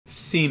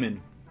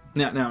Semen.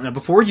 Now,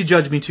 before you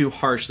judge me too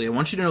harshly, I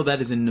want you to know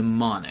that is a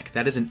mnemonic.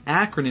 That is an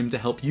acronym to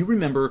help you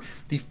remember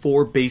the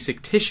 4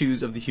 basic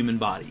tissues of the human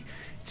body.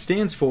 It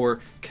stands for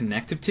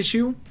connective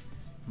tissue,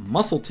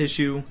 muscle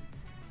tissue,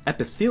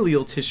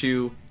 epithelial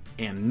tissue,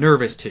 and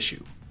nervous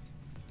tissue.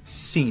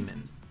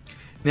 Semen.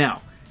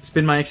 Now, it's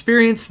been my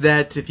experience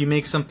that if you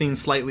make something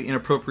slightly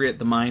inappropriate,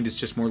 the mind is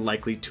just more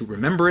likely to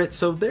remember it.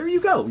 So there you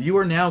go. You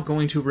are now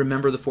going to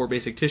remember the 4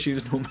 basic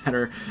tissues no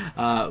matter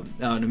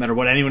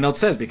what anyone else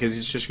says, because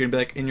it's just going to be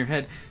like in your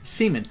head,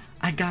 semen,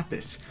 I got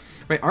this.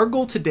 Right, our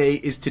goal today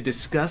is to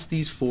discuss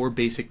these 4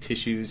 basic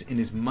tissues in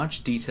as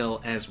much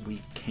detail as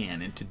we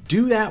can. And to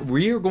do that,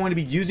 we are going to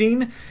be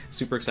using,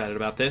 super excited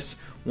about this,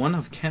 one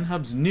of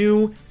Kenhub's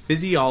new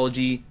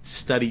physiology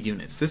study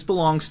units. This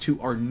belongs to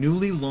our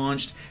newly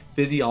launched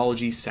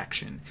physiology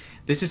section.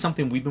 This is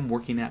something we've been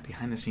working at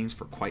behind the scenes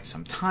for quite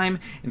some time,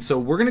 and so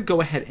we're going to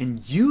go ahead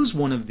and use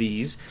one of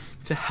these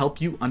to help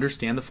you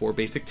understand the 4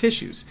 basic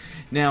tissues.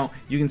 Now,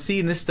 you can see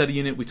in this study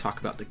unit we talk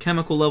about the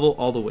chemical level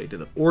all the way to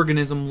the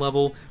organism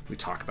level. We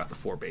talk about the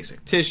 4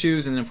 basic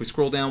tissues, and if we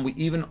scroll down, we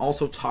even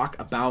also talk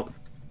about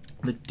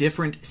the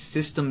different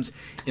systems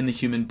in the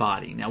human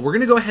body. Now, we're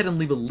going to go ahead and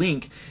leave a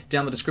link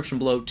down the description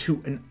below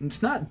to,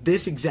 it's not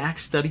this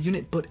exact study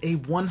unit, but a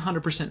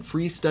 100%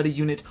 free study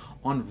unit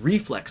on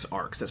reflex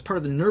arcs. That's part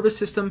of the nervous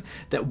system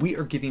that we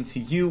are giving to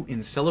you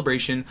in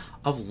celebration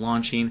of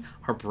launching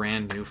our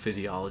brand new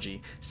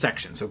physiology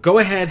section. So go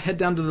ahead, head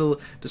down to the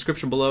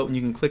description below, and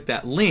you can click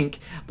that link.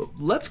 But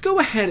let's go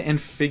ahead and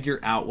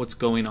figure out what's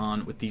going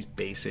on with these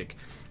basic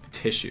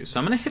tissue. So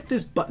I'm going to hit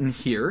this button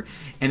here,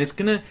 and it's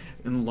going to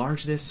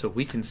enlarge this so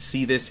we can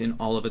see this in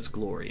all of its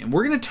glory. And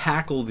we're going to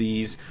tackle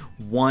these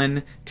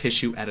one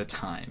tissue at a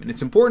time. And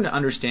it's important to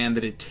understand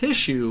that a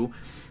tissue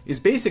is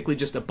basically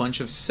just a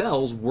bunch of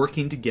cells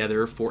working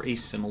together for a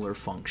similar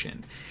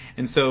function.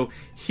 And so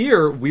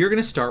here we are going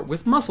to start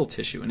with muscle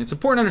tissue. And it's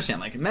important to understand,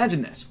 like,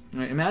 imagine this.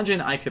 Right?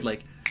 Imagine I could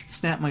like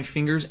snap my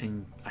fingers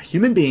and a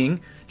human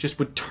being just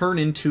would turn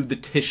into the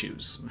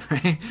tissues,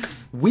 right?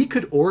 We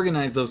could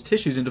organize those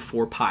tissues into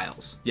 4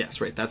 piles. Yes,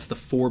 right, that's the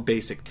 4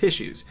 basic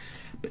tissues.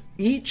 But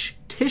each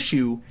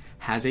tissue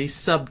has a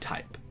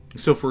subtype.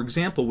 So for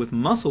example, with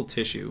muscle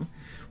tissue,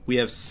 we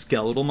have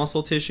skeletal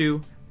muscle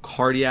tissue,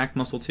 cardiac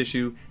muscle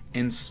tissue,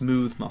 and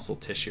smooth muscle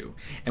tissue.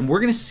 And we're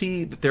going to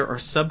see that there are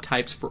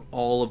subtypes for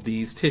all of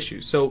these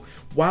tissues. So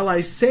while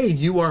I say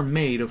you are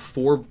made of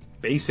 4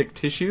 basic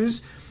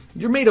tissues,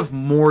 you're made of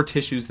more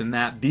tissues than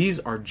that. These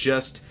are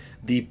just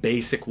the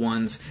basic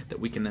ones that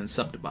we can then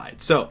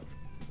subdivide. So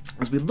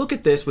as we look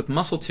at this with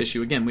muscle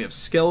tissue, again, we have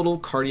skeletal,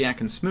 cardiac,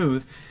 and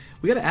smooth.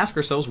 We got to ask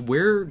ourselves,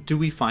 where do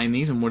we find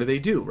these and what do they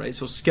do, right?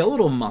 So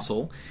skeletal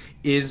muscle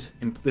is,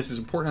 this is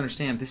important to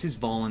understand, this is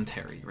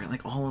voluntary, right?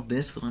 Like all of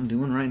this that I'm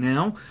doing right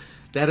now,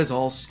 that is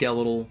all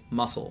skeletal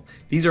muscle.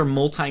 These are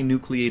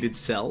multinucleated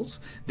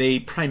cells. They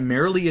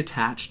primarily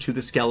attach to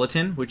the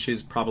skeleton, which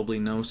is probably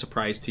no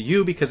surprise to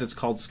you because it's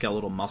called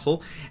skeletal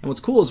muscle. And what's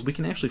cool is we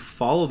can actually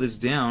follow this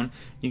down.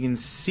 You can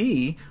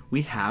see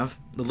we have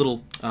the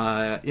little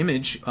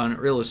image on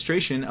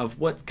illustration of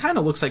what kind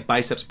of looks like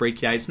biceps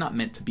brachii. It's not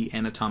meant to be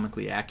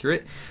anatomically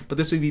accurate, but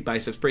this would be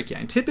biceps brachii.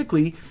 And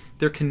typically,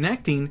 they're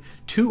connecting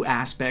 2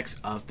 aspects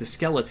of the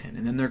skeleton,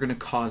 and then they're going to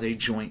cause a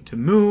joint to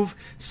move.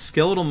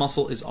 Skeletal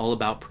muscle is all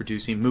about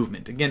producing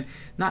movement. Again,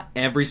 not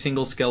every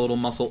single skeletal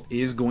muscle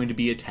is going to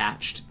be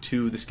attached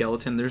to the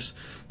skeleton. There's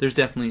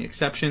definitely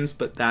exceptions,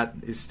 but that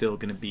is still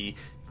going to be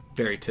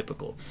very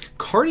typical.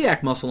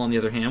 Cardiac muscle, on the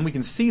other hand, we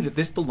can see that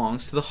this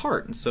belongs to the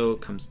heart, and so it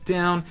comes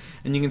down,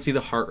 and you can see the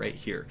heart right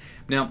here.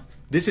 Now,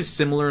 this is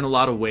similar in a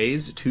lot of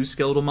ways to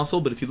skeletal muscle,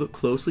 but if you look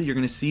closely, you're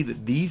going to see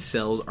that these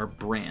cells are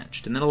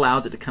branched, and that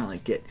allows it to kind of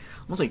like get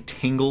almost like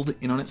tangled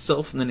in on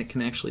itself, and then it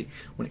can actually,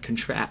 when it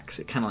contracts,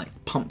 it kind of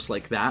like pumps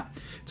like that.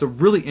 It's a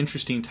really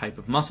interesting type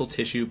of muscle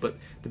tissue, but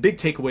the big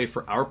takeaway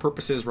for our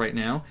purposes right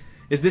now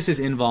is this is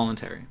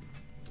involuntary.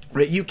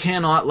 Right? You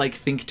cannot like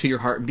think to your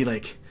heart and be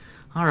like,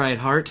 all right,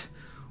 heart,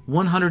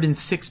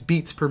 106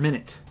 beats per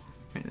minute.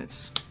 Right?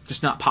 That's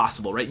just not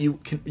possible, right?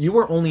 You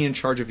are only in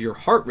charge of your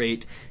heart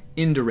rate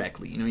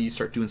indirectly. You know, you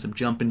start doing some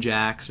jumping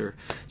jacks or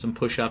some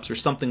push-ups or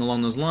something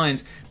along those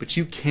lines, but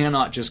you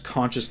cannot just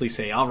consciously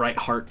say, all right,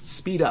 heart,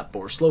 speed up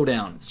or slow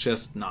down. It's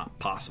just not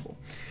possible.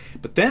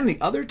 But then the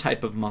other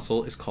type of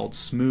muscle is called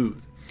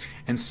smooth.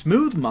 And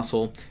smooth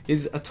muscle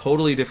is a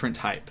totally different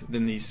type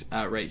than these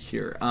right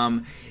here.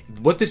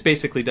 What this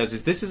basically does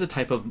is this is a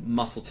type of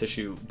muscle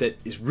tissue that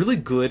is really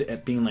good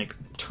at being like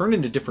turned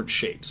into different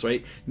shapes,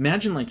 right?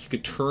 Imagine like you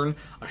could turn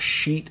a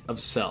sheet of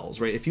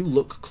cells, right? If you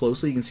look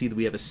closely, you can see that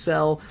we have a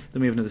cell,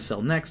 then we have another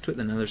cell next to it,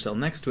 then another cell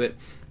next to it.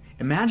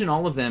 Imagine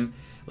all of them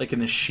like in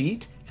the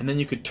sheet, and then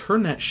you could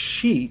turn that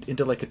sheet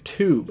into like a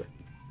tube.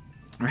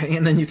 Right?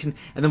 And then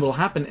what will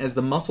happen as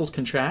the muscles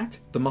contract,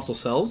 the muscle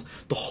cells,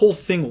 the whole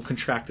thing will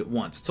contract at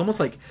once. It's almost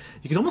like,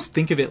 you can almost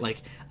think of it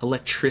like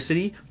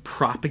electricity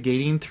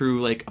propagating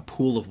through like a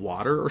pool of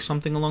water or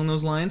something along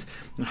those lines.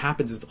 What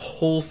happens is the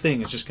whole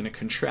thing is just going to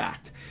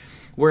contract.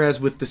 Whereas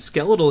with the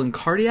skeletal and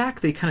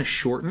cardiac, they kind of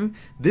shorten.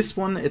 This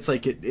one, it's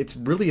like it's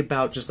really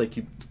about just like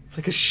it's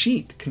like a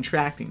sheet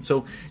contracting.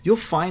 So you'll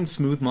find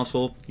smooth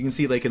muscle. You can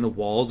see like in the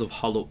walls of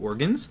hollow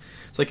organs.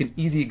 So like an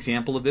easy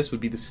example of this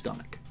would be the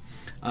stomach.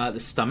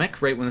 The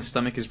stomach, right when the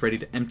stomach is ready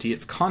to empty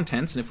its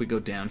contents, and if we go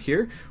down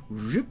here,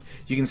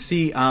 you can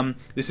see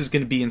this is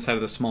going to be inside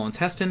of the small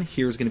intestine.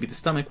 Here is going to be the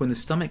stomach. When the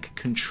stomach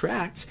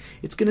contracts,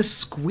 it's going to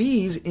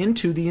squeeze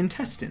into the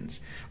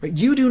intestines. Right?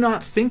 You do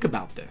not think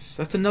about this.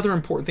 That's another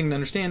important thing to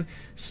understand.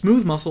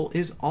 Smooth muscle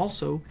is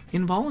also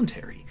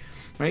involuntary.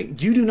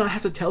 Right? You do not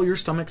have to tell your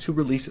stomach to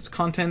release its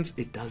contents.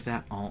 It does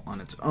that all on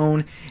its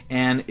own,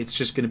 and it's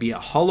just going to be a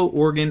hollow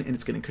organ, and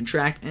it's going to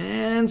contract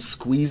and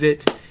squeeze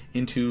it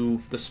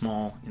into the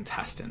small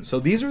intestine. So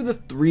these are the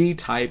three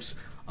types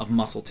of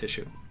muscle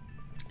tissue.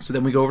 So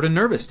then we go over to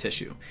nervous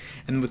tissue.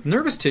 And with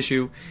nervous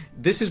tissue,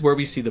 this is where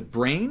we see the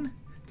brain,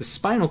 the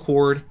spinal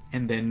cord,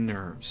 and then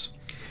nerves.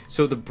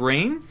 So the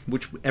brain,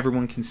 which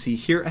everyone can see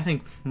here, I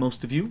think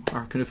most of you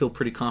are going to feel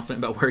pretty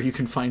confident about where you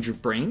can find your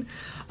brain.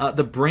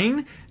 The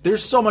brain,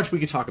 there's so much we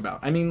could talk about.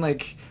 I mean,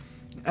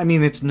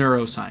 it's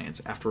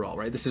neuroscience after all,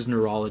 right? This is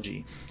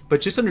neurology.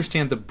 But just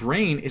understand the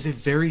brain is a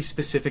very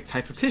specific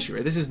type of tissue,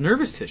 right? This is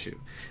nervous tissue.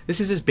 This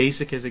is as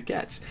basic as it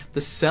gets.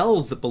 The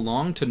cells that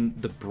belong to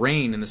the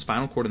brain and the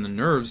spinal cord and the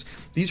nerves,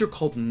 these are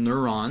called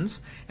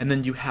neurons. And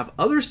then you have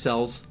other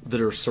cells that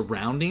are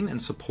surrounding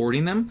and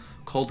supporting them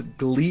called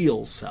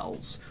glial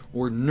cells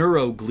or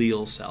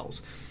neuroglial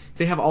cells.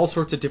 They have all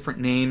sorts of different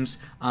names,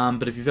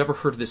 but if you've ever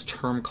heard of this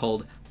term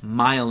called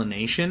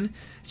myelination,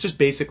 it's just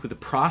basically the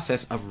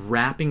process of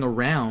wrapping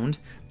around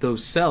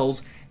those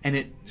cells, and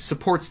it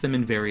supports them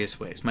in various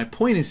ways. My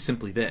point is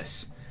simply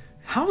this.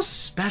 How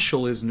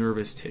special is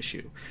nervous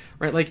tissue?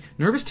 Right? Like,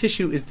 nervous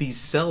tissue is these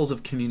cells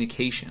of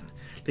communication.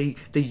 They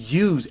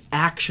use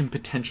action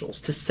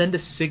potentials to send a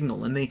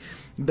signal, and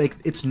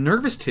it's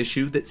nervous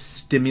tissue that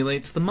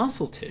stimulates the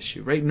muscle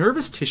tissue, right?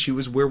 Nervous tissue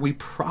is where we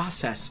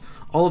process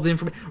all of the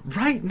information.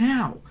 Right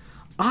now,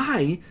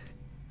 I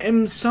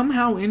am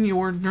somehow in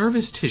your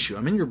nervous tissue.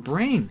 I'm in your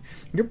brain.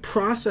 You're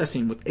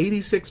processing with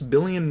 86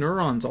 billion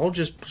neurons all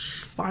just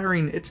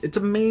firing. It's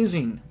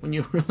amazing when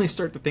you really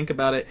start to think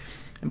about it,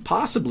 and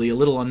possibly a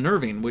little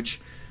unnerving, which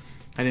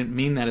I didn't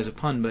mean that as a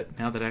pun, but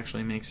now that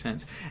actually makes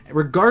sense.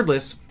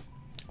 Regardless,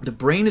 the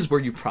brain is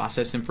where you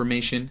process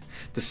information.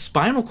 The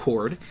spinal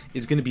cord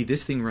is going to be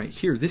this thing right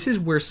here. This is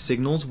where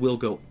signals will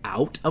go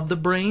out of the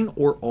brain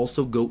or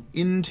also go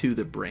into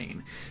the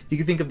brain. You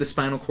can think of the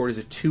spinal cord as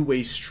a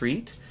two-way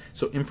street.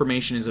 So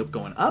information is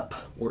going up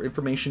or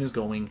information is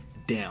going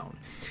down.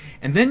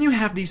 And then you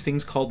have these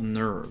things called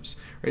nerves.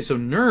 Right? So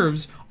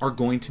nerves are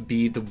going to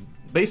be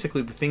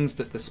basically the things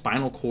that the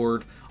spinal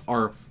cord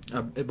are,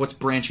 what's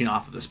branching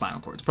off of the spinal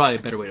cord. It's probably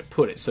a better way to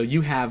put it. So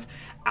you have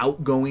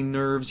outgoing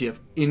nerves, you have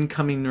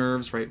incoming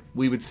nerves, right?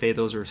 We would say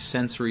those are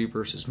sensory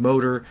versus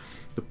motor.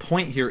 The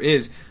point here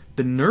is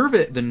the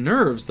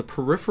nerves, the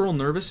peripheral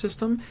nervous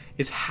system,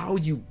 is how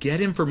you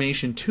get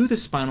information to the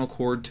spinal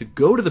cord to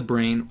go to the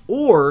brain,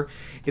 or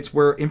it's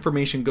where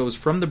information goes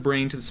from the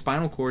brain to the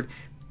spinal cord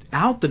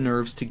out the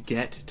nerves to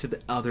get to the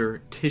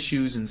other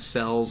tissues and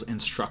cells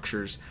and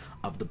structures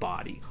of the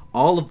body.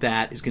 All of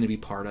that is going to be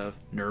part of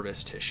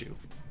nervous tissue.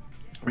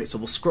 All right, so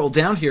we'll scroll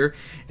down here,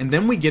 and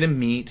then we get to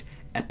meet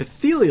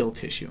epithelial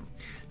tissue.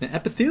 Now,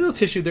 epithelial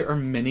tissue, there are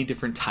many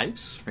different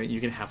types, right?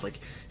 You can have like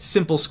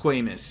simple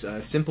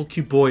squamous, simple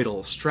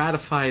cuboidal,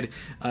 stratified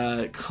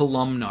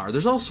columnar.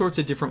 There's all sorts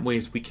of different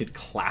ways we could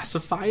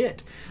classify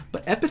it,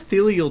 but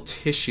epithelial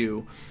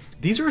tissue,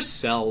 these are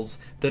cells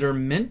that are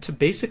meant to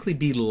basically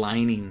be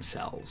lining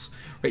cells,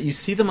 right? You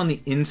see them on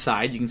the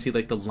inside. You can see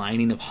like the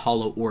lining of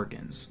hollow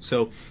organs.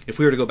 So if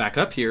we were to go back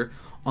up here,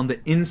 on the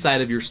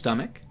inside of your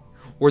stomach,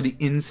 or the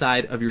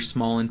inside of your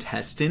small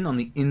intestine, on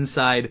the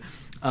inside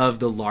of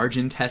the large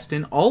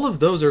intestine, all of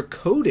those are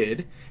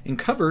coated and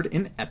covered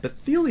in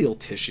epithelial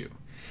tissue.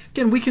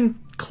 Again, we can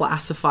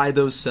classify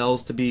those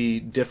cells to be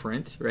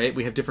different, right?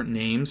 We have different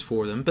names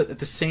for them, but at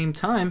the same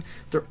time,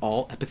 they're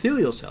all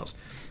epithelial cells.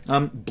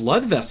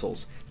 Blood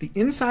vessels. The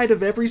inside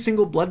of every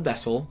single blood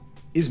vessel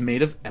is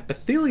made of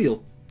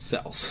epithelial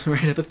cells,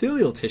 right?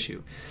 Epithelial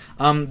tissue.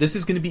 This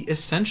is going to be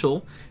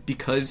essential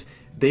because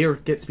they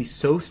get to be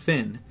so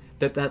thin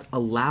that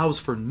allows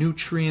for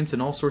nutrients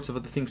and all sorts of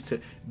other things to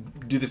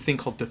do this thing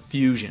called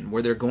diffusion,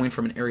 where they're going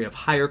from an area of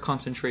higher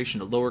concentration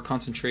to lower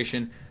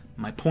concentration.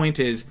 My point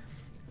is,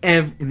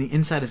 in the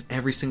inside of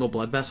every single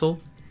blood vessel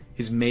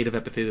is made of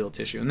epithelial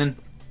tissue. And then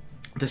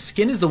the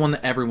skin is the one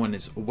that everyone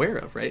is aware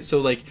of, right? So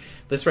like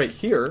this right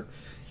here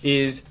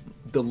is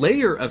the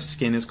layer of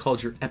skin is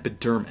called your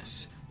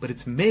epidermis, but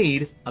it's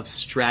made of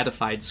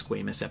stratified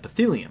squamous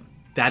epithelium.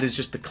 That is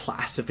just the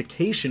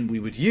classification we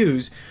would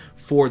use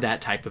for that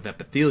type of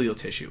epithelial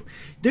tissue.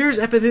 There's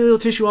epithelial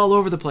tissue all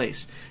over the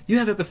place. You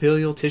have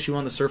epithelial tissue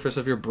on the surface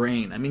of your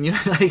brain. I mean,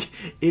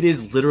 it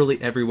is literally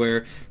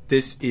everywhere.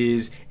 This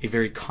is a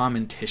very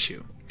common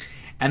tissue.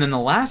 And then the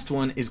last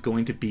one is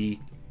going to be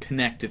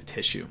connective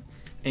tissue.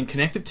 In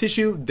connective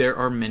tissue, there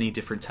are many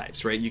different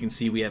types, right? You can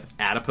see we have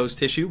adipose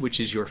tissue, which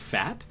is your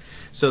fat.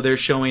 So they're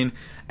showing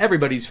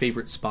everybody's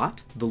favorite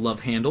spot, the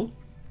love handle.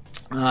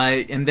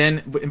 And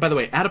by the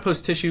way,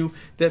 adipose tissue,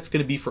 that's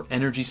going to be for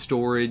energy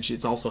storage.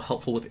 It's also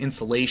helpful with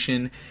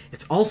insulation.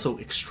 It's also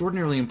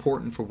extraordinarily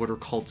important for what are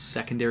called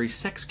secondary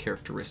sex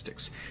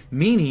characteristics,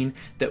 meaning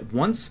that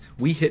once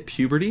we hit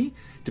puberty,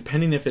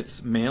 depending if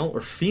it's male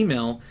or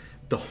female,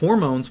 the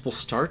hormones will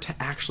start to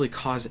actually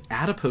cause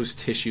adipose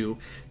tissue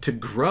to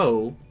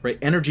grow, right?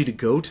 Energy to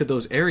go to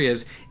those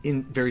areas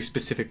in very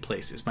specific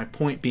places. My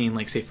point being,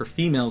 like, say for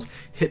females,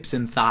 hips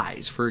and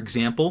thighs, for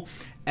example,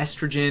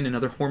 estrogen and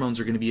other hormones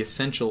are going to be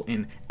essential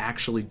in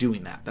actually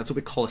doing that. That's what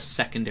we call a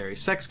secondary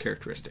sex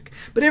characteristic.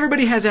 But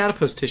everybody has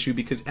adipose tissue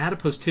because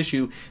adipose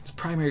tissue, its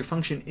primary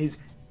function is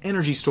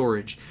energy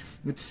storage.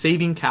 It's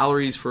saving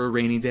calories for a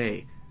rainy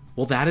day.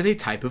 Well, that is a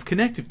type of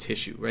connective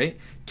tissue, right?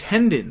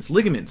 Tendons,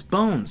 ligaments,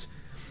 bones.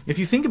 If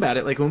you think about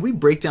it, like when we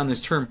break down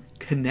this term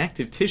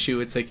connective tissue,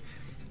 it's like,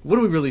 what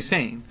are we really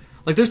saying?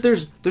 Like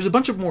there's a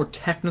bunch of more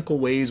technical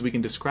ways we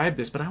can describe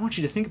this, but I want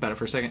you to think about it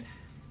for a second.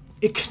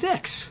 It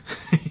connects.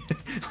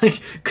 Like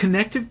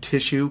connective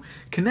tissue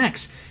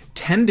connects.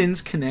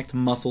 Tendons connect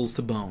muscles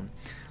to bone.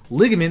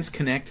 Ligaments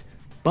connect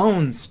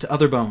bones to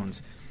other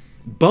bones.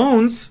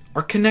 Bones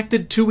are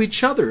connected to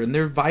each other and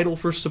they're vital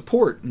for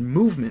support and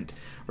movement,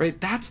 right?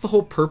 That's the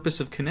whole purpose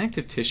of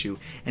connective tissue.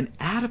 And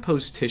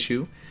adipose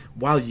tissue,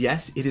 while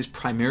yes, it is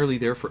primarily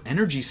there for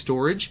energy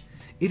storage,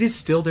 it is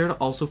still there to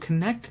also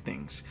connect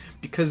things,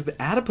 because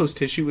the adipose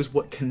tissue is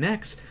what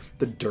connects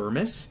the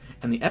dermis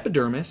and the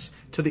epidermis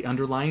to the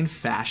underlying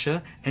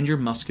fascia and your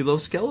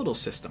musculoskeletal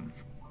system.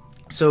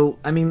 So,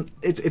 I mean,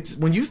 it's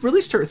when you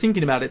really start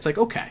thinking about it, it's like,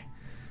 okay,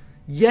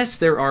 yes,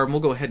 there are, and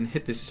we'll go ahead and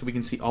hit this so we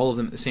can see all of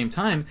them at the same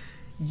time.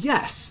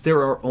 Yes, there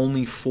are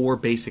only 4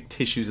 basic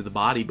tissues of the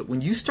body, but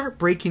when you start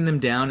breaking them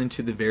down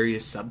into the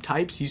various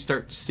subtypes, you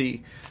start to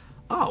see,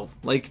 oh,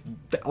 like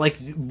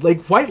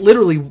quite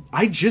literally,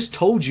 I just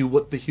told you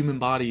what the human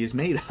body is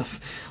made of.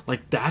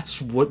 Like,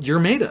 that's what you're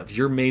made of.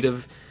 You're made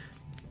of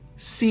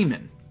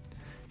semen.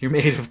 You're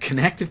made of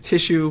connective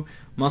tissue,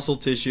 muscle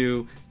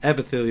tissue,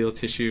 epithelial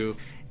tissue,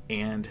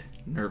 and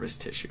nervous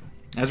tissue.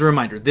 As a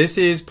reminder, this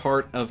is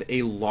part of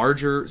a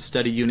larger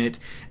study unit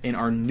in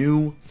our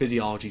new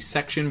physiology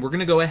section. We're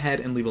going to go ahead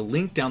and leave a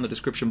link down the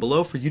description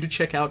below for you to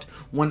check out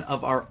one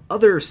of our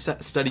other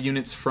study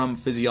units from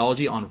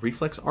physiology on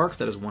reflex arcs.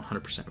 That is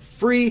 100%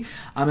 free.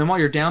 And while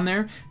you're down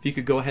there, if you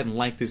could go ahead and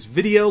like this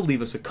video,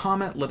 leave us a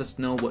comment, let us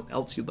know what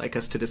else you'd like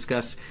us to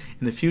discuss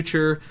in the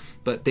future.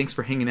 But thanks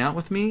for hanging out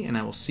with me, and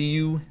I will see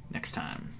you next time.